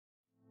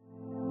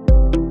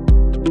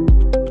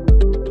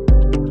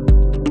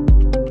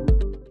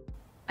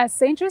As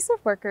St.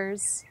 Joseph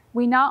workers,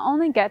 we not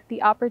only get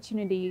the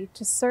opportunity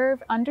to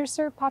serve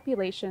underserved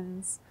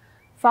populations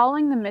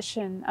following the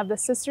mission of the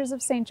Sisters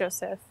of St.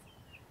 Joseph,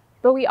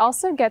 but we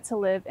also get to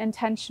live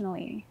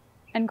intentionally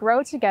and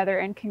grow together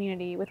in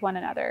community with one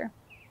another.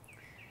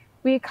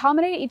 We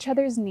accommodate each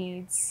other's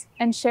needs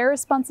and share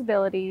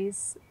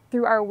responsibilities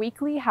through our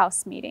weekly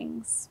house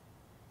meetings.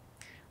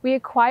 We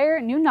acquire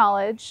new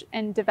knowledge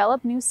and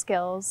develop new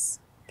skills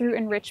through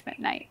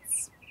enrichment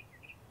nights.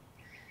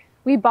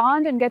 We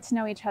bond and get to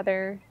know each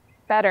other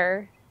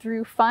better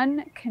through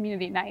fun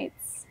community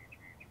nights.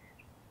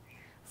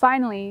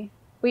 Finally,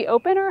 we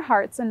open our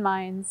hearts and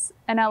minds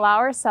and allow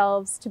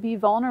ourselves to be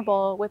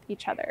vulnerable with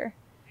each other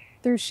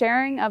through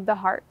sharing of the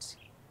heart,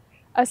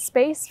 a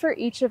space for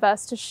each of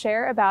us to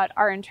share about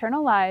our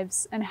internal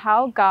lives and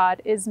how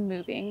God is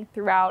moving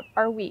throughout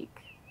our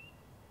week.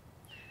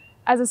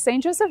 As a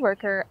St. Joseph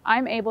worker,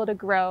 I'm able to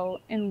grow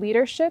in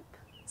leadership,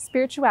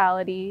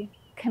 spirituality,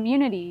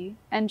 community,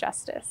 and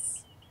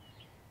justice.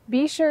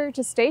 Be sure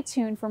to stay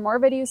tuned for more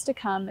videos to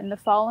come in the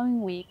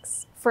following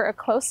weeks for a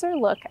closer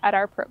look at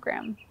our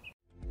program.